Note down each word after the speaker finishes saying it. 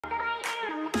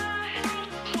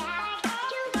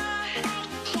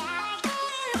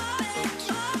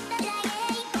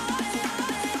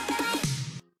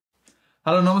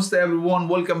Hello, namaste everyone.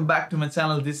 Welcome back to my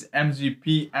channel. This is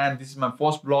MGP and this is my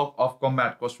first vlog of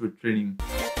combat CrossFit training.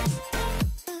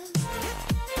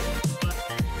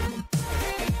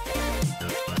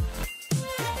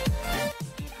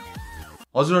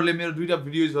 हजुरहरुले मेरो दुईटा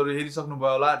भिडियोजहरु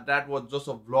हेरिसक्नुभयो होला. That was just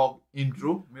a vlog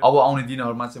intro. अब आउने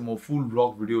दिनहरुमा चाहिँ म full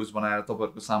vlog videos बनाएर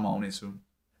तपाईहरुको सामु आउने छु.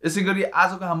 यसैगरी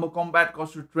आजको हाम्रो combat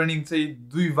CrossFit training चाहिँ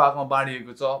दुई भागमा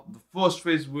बाँडिएको छ. The first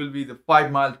phase will be the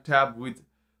 5-mile tab with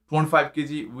 25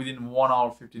 kg within 1 hour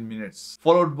 15 minutes,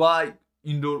 followed by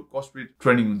indoor CrossFit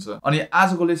training हुन्छ. अनि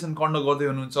आजको लेसन कन्डक्ट गर्दै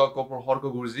हुनुहुन्छ कपर हर्क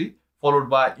गुरुजी, followed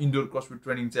by indoor CrossFit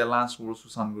training चाहिँ लान्स कोर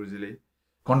सुशान्त गुरुजीले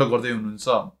कन्डक्ट गर्दै हुनुहुन्छ.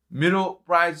 मेरो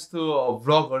प्राय जस्तो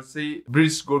भ्लगहरु चाहिँ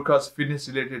ब्रिटिश गोर्खास फिटनेस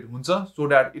रिलेटेड हुन्छ,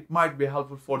 so that it might be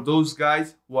helpful for those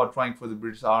guys who are trying for the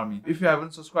British Army. If you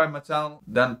haven't subscribed my channel,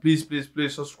 then please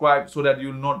subscribe so that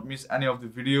you will not miss any of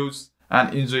the videos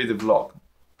and enjoy the vlog.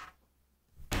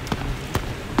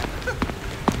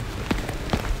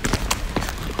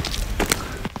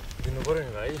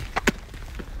 भाइ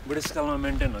British कालमा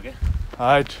maintain हो के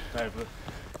height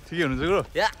ठिकै हुनुहुन्छ गुरु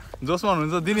या जोसमा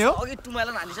हुनुहुन्छ दिने हो अघि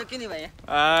टुमाइला हानि सक्यो नि भाइ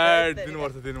हाइट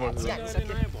दिनुपर्छ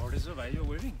भर्टेछ भाइ यो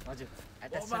वेडिङ हजुर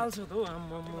बाल छ त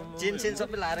आम्म चेन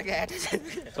सबै लाएर के एट्याच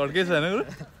चड्के छ हैन गुरु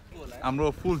हाम्रो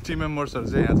फुल टिम मेम्बर्सहरु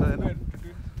चाहिँ यहाँ छ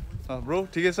हैन ब्रो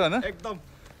ठिकै छ हैन एकदम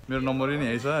मेरो नम्बर नि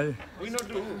यही छ है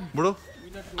ब्रो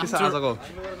के छ आजको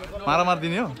मारा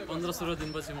दिने हो 15-16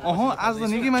 दिनपछि अह आज त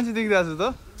निकै मान्छे देखिरहेको छ त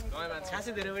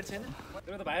खासै धेरै वेट छैन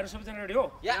तिम्रो त भाइहरु सबैजना रेडी हो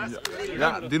या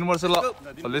दिनुपर्छ ल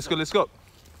लेट्स गो लेट्स गो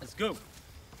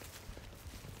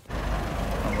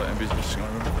हाम्रो एम्बिस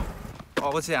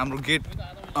अब चाहिँ हाम्रो गेट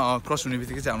क्रस हुने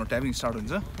बित्तिकै चाहिँ हाम्रो टाइमिङ स्टार्ट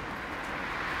हुन्छ.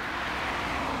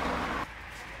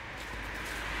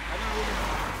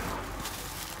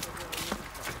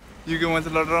 युकेमा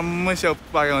चाहिँ लटरम्मै स्याउ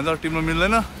पाएको हुन्छ टिप्नु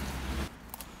मिल्दैन,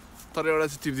 तर एउटा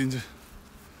चाहिँ टिपिदिन्छु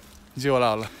जे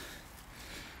होला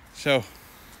स्याउ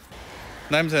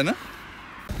दामी छ हैन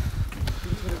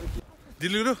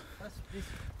दिल्ली गुरु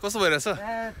कस्तो भइरहेछ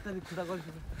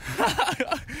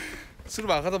सुरु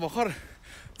भएको त भर्खर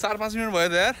 4-5 मिनट भयो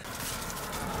त यार.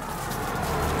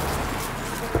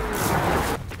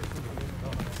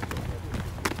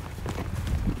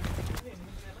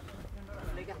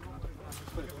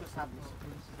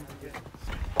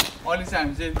 अहिले चाहिँ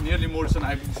हामी चाहिँ नियरली मोडसम्म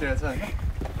आइपुगिसकेको छ हैन.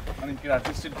 अनि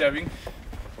केटाहरु स्ट्रिट ट्याबिङ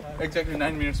एक्ज्याक्टली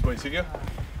 9 मिनट्स भइसक्यो.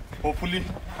 होपफुली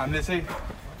हामीले चाहिँ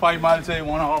 5 माइल चाहिँ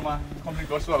 1 आवरमा कम्प्लिट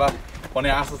गर्छु होला भन्ने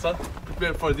आशा छ.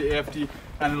 Prepare for the AFT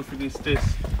annual fitness test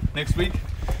next week.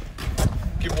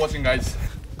 Keep watching guys.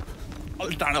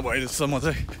 अलि टाढा भयो जस्तो म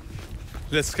चाहिँ.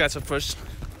 Let's catch up first.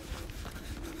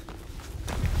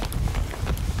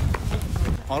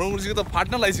 हरो गुरुजीको त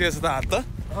फाट्न लागिसकेको छ त हात त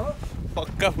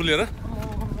पक्का फुलेर.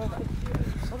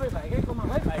 सबै भाइकै कोमा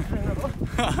भाइ ट्रेनर हो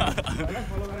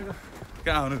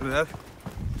कहाँ हुनु यार.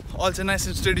 All चाहिँ nice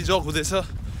and steady jog हुँदैछ.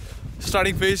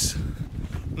 Starting pace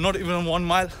not even 1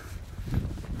 mile.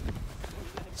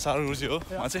 सारो गुरुजी हो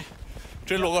म चाहिँ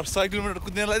ट्रेल ओभर 100 किलोमिटर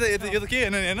कुद्नेलाई त यो त के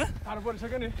हैन नि हैन सारो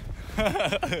परिसक्यो नि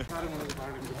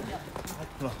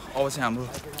ल अब चाहिँ हाम्रो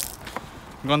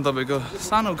गन्तव्यको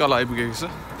सानो उकालो आइपुगेको छ.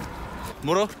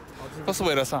 मोरो कस्तो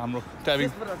भइरहेछ हाम्रो ट्याबिङ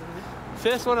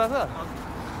फेस परिरहेछ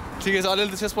ठिकै छ. अलिअलि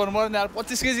त फेस पर्नु पर्यो नि यार.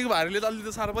 25 केजीको भारीले त अलिअलि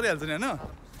त साह्रो परिहाल्छ नि हैन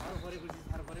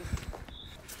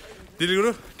दिल्ली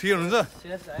गुरु ठिकै हुनुहुन्छ.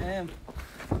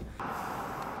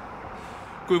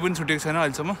 कोही पनि छुटेको छैन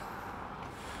अहिलेसम्म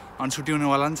अनि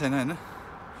छुट्याउनेवाला पनि छैन हैन.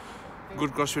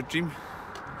 Good CrossFit team.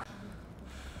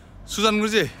 सुशान्त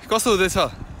गुरुजी कस्तो हुँदैछ?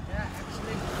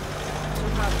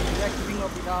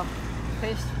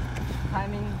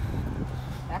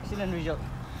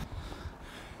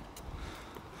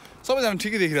 सबैजना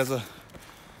ठिकै देखिरहेछ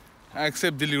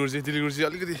एक्सेप्ट दिल्ली गुरुजी. दिल्ली गुरुजी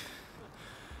अलिकति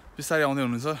बिस्तारै आउँदै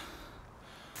हुनुहुन्छ.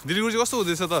 दिल्ली गुरुजी कस्तो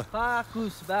हुँदैछ त?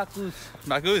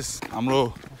 बाकुस हाम्रो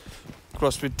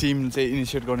CrossFit टिम चाहिँ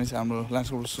इनिसिएट गर्ने चाहिँ हाम्रो लान्स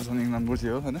कोर सुशान्त इङ्ग्ल्यान्ड गुरुजी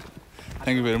हो हैन.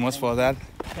 Thank you very much for that.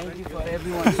 Thank you for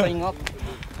everyone showing up.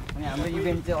 अनि हाम्रो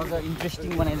इभेन्ट चाहिँ अझ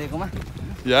इन्ट्रेस्टिङ बनाइदिएकोमा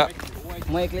या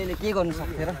म एक्लैले के गर्नु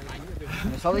सक्थे र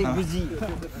सबै बिजी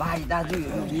भाइ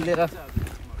दाजुहरू मिलेर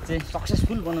चाहिँ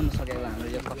सक्सेसफुल बनाउन सकेको हाम्रो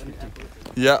यो CrossFit टिम.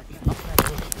 या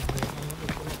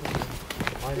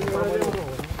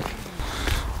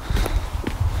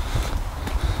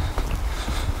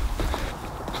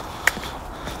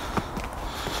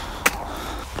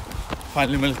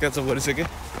फाइनली मैले क्याचअप गरिसकेँ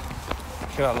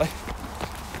खेलालाई.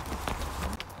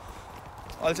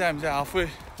 अहिले चाहिँ हामी चाहिँ हाफवे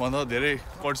भन्दा धेरै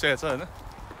पढिसकेको छ होइन.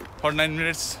 49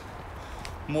 मिनट्स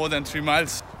मोर देन 3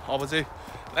 माइल्स. अब चाहिँ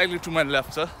लाइकली 2 माइल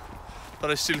लेफ्ट छ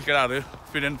तर स्टिल केटाहरू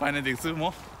फिट एन्ड फाइन देख्छु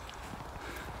म.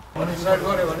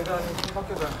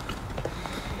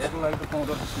 यसको लागि त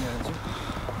पाउँदो रहेछ यहाँ चाहिँ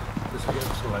त्यसको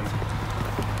लागि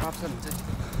अप्सन हुन्छ नि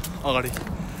अगाडि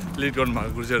लिड गर्नु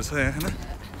भएको गुरुजीहरू छ यहाँ होइन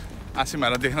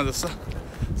आसिमहरूलाई देख्न जस्तो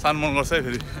सानो मन गर्छ है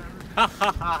फेरि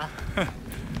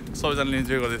सबैजनाले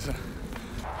इन्जोय गर्दैछ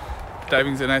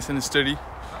टाइपिङ चाहिँ नाइस एन्ड स्टडी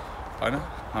होइन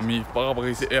हामी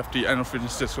पक्कै चाहिँ एफटी एनुअल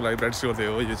फिटनेस टेस्टको लागि प्र्याक्टिस गर्दै हो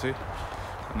यो चाहिँ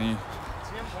अनि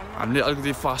हामीले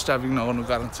अलिकति फास्ट टाइपिङ नगर्नुको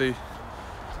कारण चाहिँ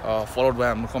फलोड बाई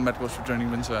हाम्रो कम्ब्याट CrossFit ट्रेनिङ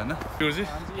पनि छ होइन गुरुजी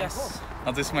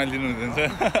अझ स्माइल दिनुहुन्छ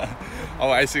अब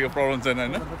आइसीको प्रब्लम छैन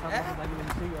होइन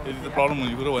यदि त प्रब्लम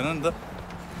हुने कुरो होइन नि त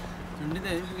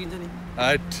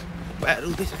हाइट बाहिर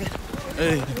उठिसक्यो ए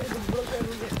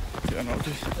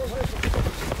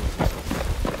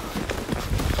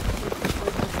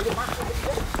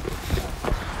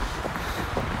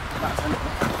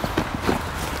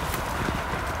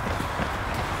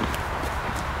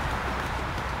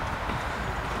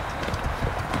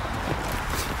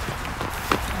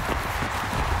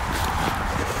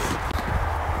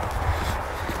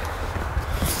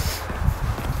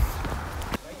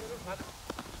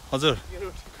हजुर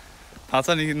थाहा छ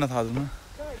नि किन थाहा छैन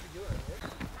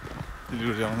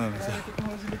दिदीहरू आउनुहुन्छ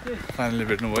फाइनली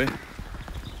भेट्नुभयो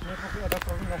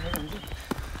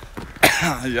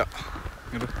या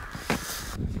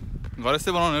घर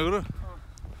यस्तै बनाउने कुरो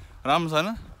राम्रो छ होइन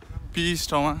पिस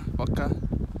ठाउँमा पक्का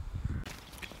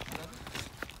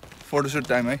फोटोसुट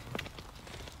टाइम है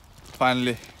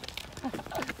फाइनली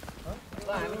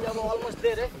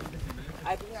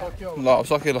ल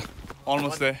सक्यो ल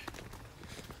अलमोस्ट दे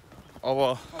अब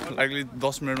लाइकली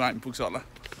 10 मिनटमा हामी पुग्छ होला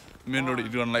मेन रोड हिट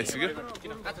गर्न लागिसक्यो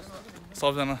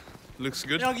सबजना लुक्स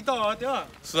गुड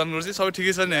सुजान गुरुजी सबै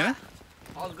ठिकै छ नि होइन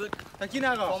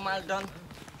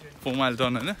फोर माइल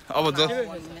डन होइन अब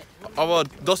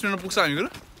 10 मिनटमा पुग्छ हामी कुरो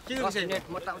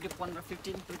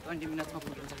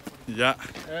या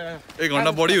 1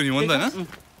 घन्टा बढी हुने हो नि त होइन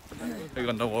 1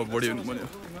 घन्टा बढी हुनु पर्यो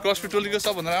CrossFit टोलीको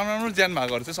सबभन्दा राम्रो राम्रो ज्यान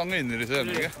भएकोहरू चाहिँ सँगै हिँड्ने रहेछ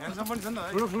हामीले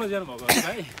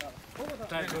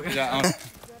क्या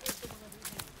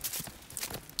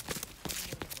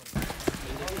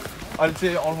अहिले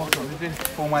चाहिँ अलमोस्ट हामीले चाहिँ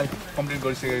 4 माइल कम्प्लिट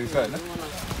गरिसकेको छ होइन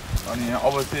अनि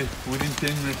अब चाहिँ विदिन 10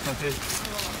 मिनट्समा चाहिँ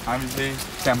हामी चाहिँ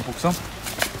क्याम्प पुग्छौँ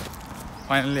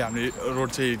फाइनली हामीले रोड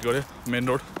चाहिँ हिट गऱ्यो मेन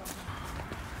रोड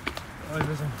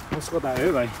उसको त आयो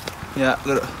है भाइ यहाँ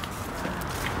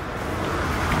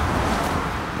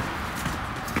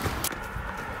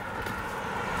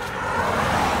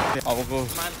अबको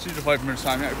 3 to 5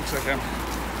 मिनट्समा हामी आइपुग्छ क्याम्प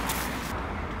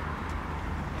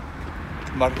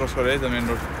बाटो क्रस गरेँ है त main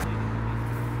road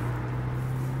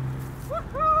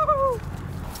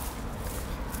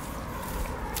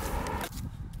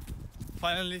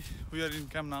Finally, we are in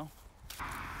camp now.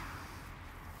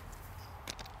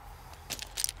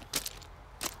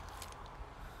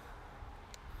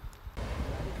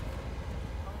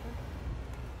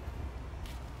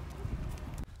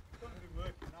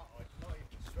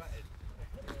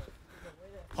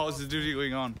 How's the duty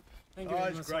going on? Thank you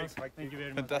very much. Great. Thank you very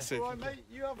much. Fantastic. All right, mate,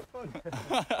 you have fun.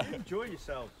 You enjoy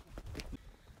yourself.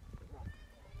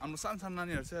 हाम्रो सानो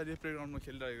नानीहरू चाहिँ अहिले प्लेग्राउन्डमा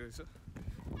खेलिरहेको छ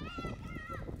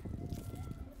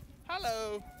Hello.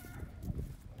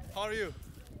 How are you?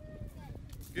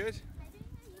 Good?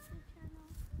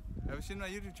 Have you seen my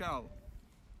YouTube channel?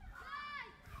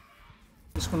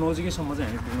 यसको नजिकैसम्म चाहिँ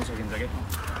हामी पुग्न सकिन्छ क्या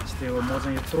जस्तै अब म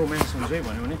चाहिँ यत्रो म्याक्स हुन्छ है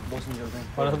भन्यो भने बसिन्जेल चाहिँ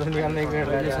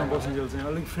बसिन्जेल चाहिँ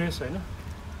अलिक फ्रेस होइन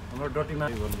हाम्रो डटीमा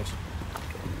गर्नुपर्छ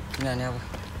किनभने अब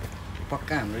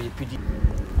पक्का हाम्रो यो पिटी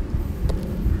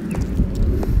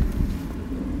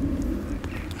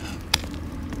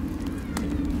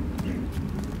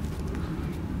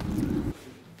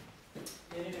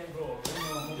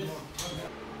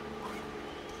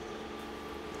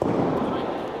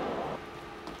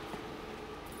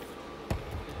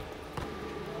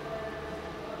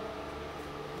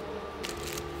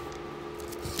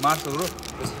मार्च हो यो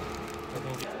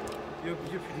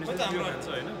फिटनेस यो खान्छ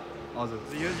होइन हजुर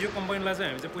यो कम्पनीलाई चाहिँ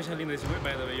हामी चाहिँ पैसा लिँदैछौँ है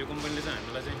बाहिर यो कम्पनीले चाहिँ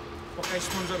हामीलाई चाहिँ पक्का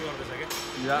स्पोन्सर गर्दैछ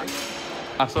क्या या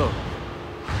आसो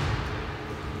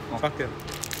सक्यो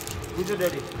बुझ्यो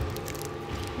daddy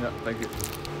yeah thank you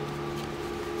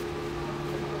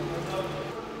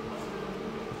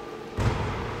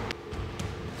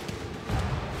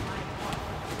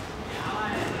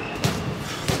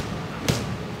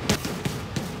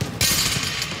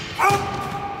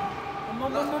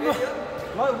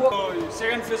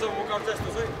second phase of workout चाहिँ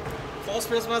यस्तो चाहिँ फर्स्ट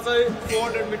फेजमा चाहिँ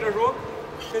 400 मिटर रो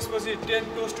त्यसपछि 10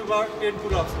 टोस्ट टु बार 10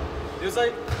 पुलअप्स यो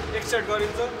चाहिँ एक सेट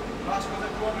गरिन्छ लास्टमा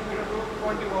चाहिँ 200 मिटर रो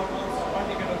 20 वर्कआउट्स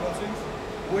 20 केटलबेल स्विङ्स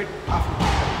वेट आफ्नो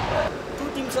 2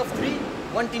 teams of 3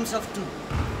 1 teams of 2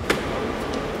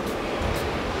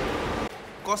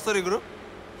 कसरी गुरु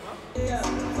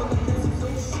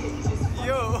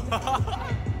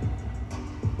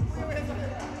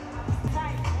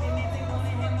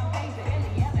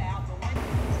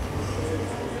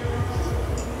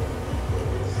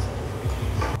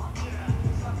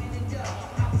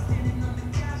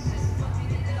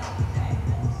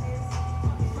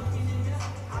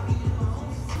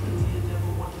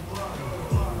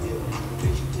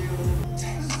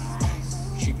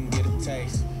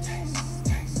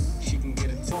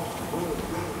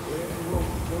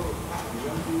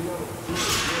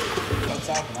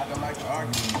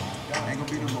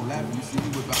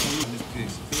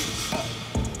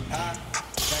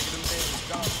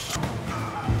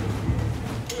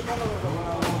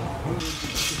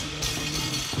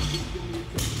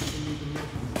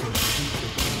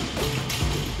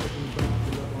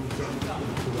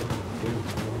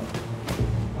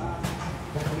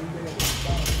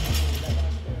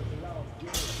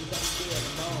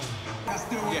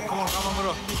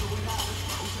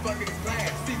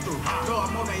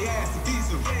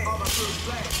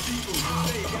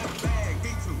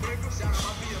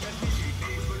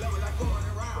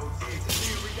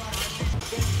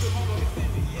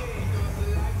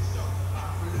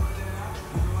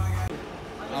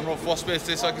हाम्रो फर्स्ट पेज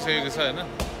चाहिँ सकिसकेको छ हैन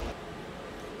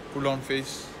पुल डाउन फेस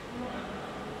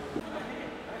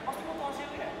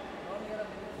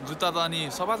जुत्ता त अनि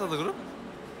सफा छ त गुरु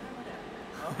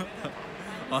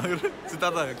जुत्ता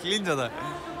त क्लिन छ त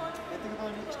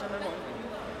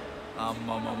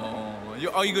यो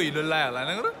अघिको हिलो लायो होला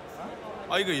हैन गुरु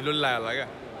अघिको हिलो लायो होला क्या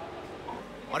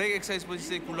हरेक एक्सर्साइज पछि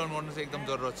चाहिँ कुल डाउन गर्नु चाहिँ एकदम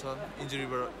जरुरत छ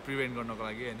इन्जुरीबाट प्रिभेन्ट गर्नको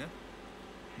लागि हैन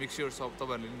मेक स्योर सब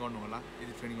तपाईहरुले पनि गर्नु होला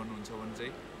यदि ट्रेनिङ गर्नुहुन्छ भने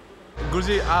चाहिँ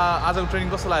गुरुजी आजको ट्रेनिङ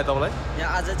कस्तो लाग्यो तपाईलाई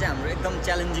यहाँ आज चाहिँ हाम्रो एकदम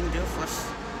च्यालेन्जिङ थियो फर्स्ट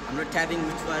हाम्रो ट्याबिङ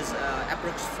विच वाज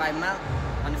एप्रोक्स 5 माइल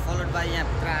अनि फलोड बाई यहाँ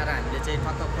भित्र आएर हामीले चाहिँ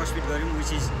टक्क क्रसफिट गऱ्यौँ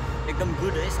विच इज एकदम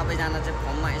गुड है सबैजना चाहिँ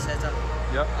फर्ममा आइसकेको छ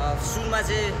सुरुमा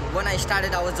चाहिँ when I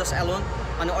started I was just alone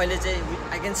अनि अहिले चाहिँ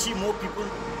I can see more people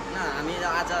होइन हामी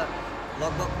आज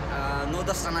लगभग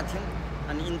 9-10 जना थियौँ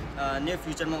अनि नियर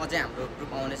फ्युचरमा अझै हाम्रो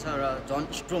ग्रुप आउनेछ र झन्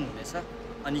स्ट्रङ हुनेछ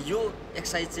अनि यो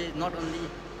एक्सर्साइज चाहिँ नट ओन्ली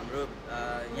हाम्रो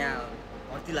यहाँ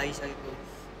भर्ती लागिसकेको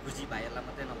गुरुजी भाइहरूलाई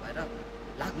मात्रै नभएर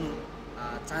लाग्नु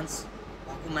चान्स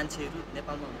भएको मान्छेहरू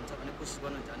नेपालमा हुनुहुन्छ भने कोसिस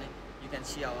गर्नुहुन्छ भने you can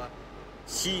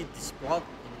see this blog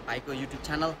in भाइको युट्युब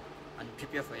च्यानल अनि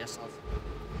prepare for yourself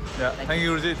thank you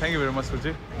गुरुजी थ्याङ्क यू भेरी मच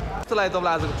गुरुजी कस्तो लाग्यो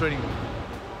तपाईँलाई आजको ट्रेनिङ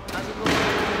आजको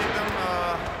एकदम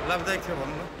लाभदायक थियो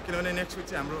भनौँ न किनभने नेक्स्ट विक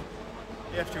चाहिँ हाम्रो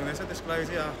एएफटी हुँदैछ त्यसको लागि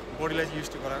चाहिँ बडीलाई चाहिँ युज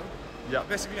टु गराएको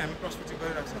बेसिकली हामी क्रसफिट चाहिँ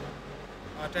गरिरहेको छ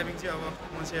ट्याबिङ चाहिँ अब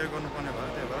म सेयर गर्नुपर्ने भयो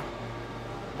त्यही भएर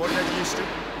बडीलाई चाहिँ युज टु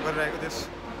गरिरहेको त्यस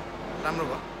राम्रो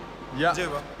भयो जय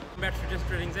भयो म्याट फिटनेस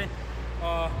ट्रेनिङ चाहिँ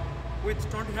with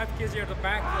 25 kg at the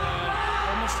back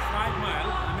almost 5 mile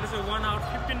हामीले चाहिँ 1 hour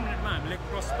 15 मिनटमा हामीले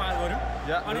क्रस पार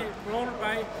गऱ्यौँ अनि फलोड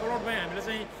बाई हामीले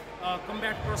चाहिँ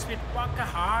कम्ब्याट क्रसफिट पक्का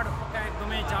हार्ड पक्का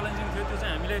एकदमै च्यालेन्जिङ थियो त्यो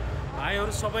चाहिँ हामीले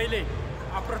भाइहरू सबैले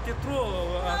आफ्नो त्यत्रो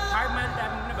 5 माइल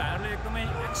ट्याबिङ पनि भाइहरूले एकदमै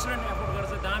एक्सलेन्ट एफोर्ट गरेर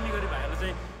चाहिँ दामी गरी भाइहरूले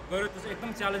चाहिँ गऱ्यो त्यो चाहिँ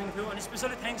एकदम च्यालेन्जिङ थियो अनि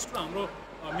स्पेसली थ्याङ्क्स टु हाम्रो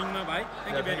मिङमा भाइ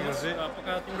थ्याङ्क यू भेरी मच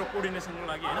पक्का तिम्रो कोअर्डिनेसनको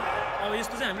लागि होइन अब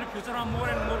यस्तो चाहिँ हामीले फ्युचरमा मोर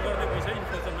एन्ड मोर गर्दै गइछ in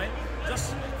फ्युचरमै just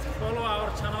follow our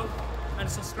channel and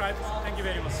subscribe thank you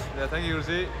very much thank you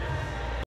गुरुजी